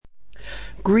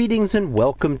Greetings and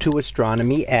welcome to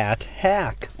Astronomy at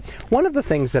Hack. One of the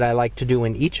things that I like to do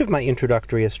in each of my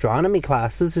introductory astronomy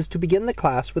classes is to begin the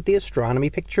class with the astronomy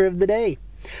picture of the day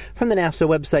from the NASA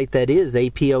website, that is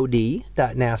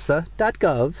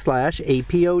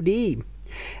apod.nasa.gov/apod.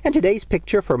 And today's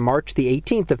picture for March the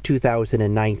 18th of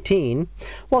 2019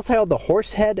 was titled the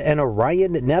Horsehead and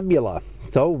Orion Nebula.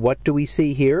 So what do we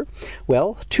see here?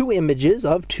 Well, two images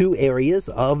of two areas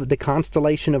of the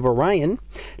constellation of Orion.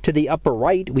 To the upper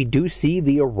right, we do see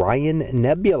the Orion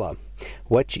Nebula,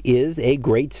 which is a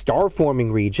great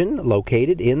star-forming region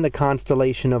located in the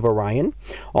constellation of Orion,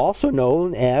 also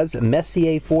known as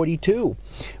Messier 42.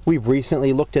 We've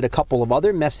recently looked at a couple of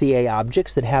other Messier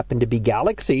objects that happen to be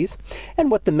galaxies, and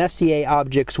what the Messier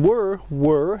objects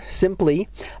were simply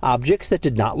objects that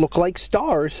did not look like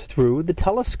stars through the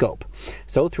telescope.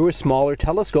 So through a smaller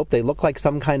telescope, they look like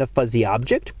some kind of fuzzy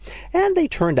object, and they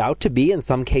turned out to be, in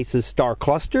some cases, star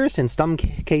clusters, in some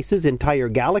cases, entire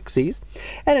galaxies,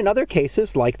 and in other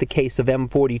cases, like the case of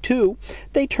M42,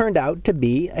 they turned out to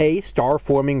be a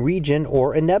star-forming region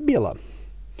or a nebula.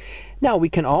 Now, we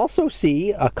can also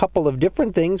see a couple of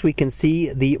different things. We can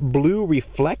see the blue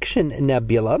reflection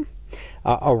nebula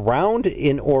around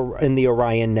in the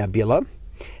Orion Nebula,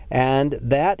 and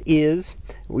that is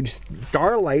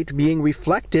starlight being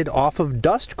reflected off of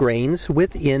dust grains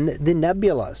within the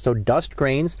nebula. So dust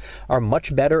grains are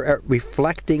much better at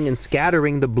reflecting and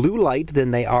scattering the blue light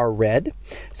than they are red,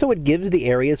 so it gives the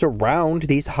areas around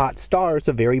these hot stars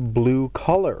a very blue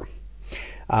color.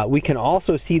 We can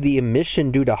also see the emission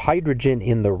due to hydrogen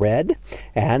in the red,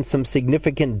 and some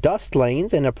significant dust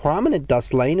lanes, and a prominent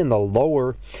dust lane in the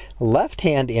lower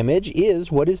left-hand image is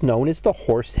what is known as the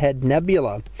Horsehead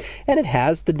Nebula, and it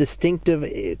has the distinctive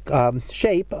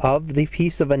shape of the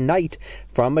piece of a knight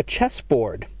from a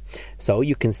chessboard. So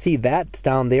you can see that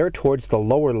down there towards the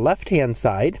lower left-hand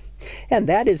side. And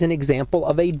that is an example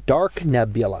of a dark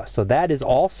nebula. So that is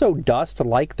also dust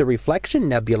like the reflection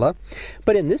nebula,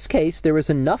 but in this case there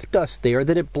is enough dust there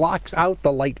that it blocks out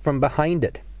the light from behind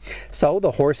it. So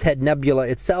the Horsehead Nebula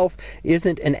itself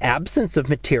isn't an absence of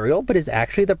material, but is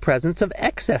actually the presence of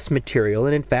excess material,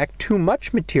 and in fact too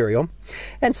much material,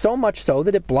 and so much so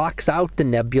that it blocks out the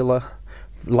nebula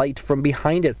light from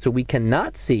behind it, so we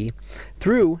cannot see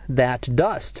through that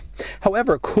dust.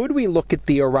 However, could we look at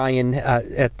the Orion,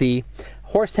 at the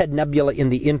Horsehead Nebula in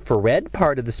the infrared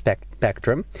part of the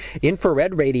spectrum?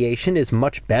 Infrared radiation is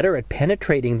much better at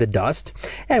penetrating the dust,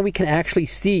 and we can actually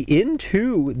see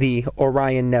into the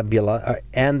Orion Nebula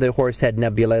and the Horsehead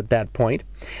Nebula at that point,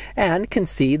 and can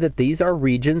see that these are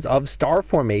regions of star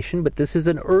formation, but this is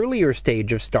an earlier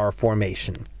stage of star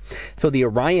formation. So the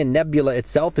Orion Nebula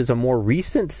itself is a more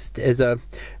recent,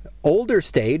 older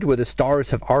stage where the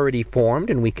stars have already formed,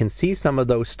 and we can see some of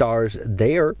those stars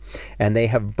there, and they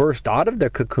have burst out of their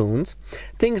cocoons.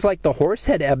 Things like the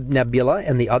Horsehead Nebula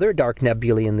and the other dark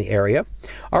nebulae in the area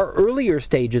are earlier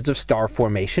stages of star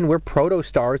formation where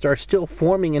protostars are still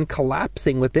forming and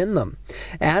collapsing within them.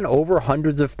 And over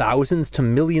hundreds of thousands to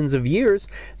millions of years,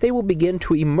 they will begin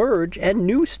to emerge, and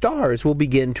new stars will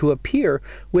begin to appear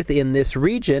within this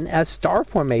region, as star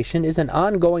formation is an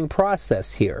ongoing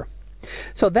process here.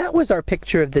 So that was our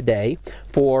picture of the day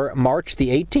for March the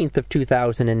 18th of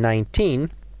 2019.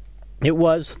 It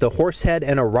was the Horsehead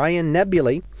and Orion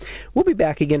Nebulae. We'll be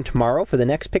back again tomorrow for the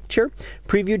next picture,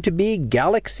 previewed to be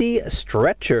galaxy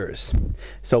stretchers.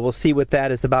 So we'll see what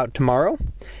that is about tomorrow.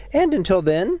 And until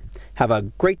then, have a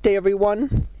great day,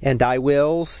 everyone, and I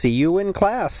will see you in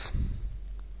class.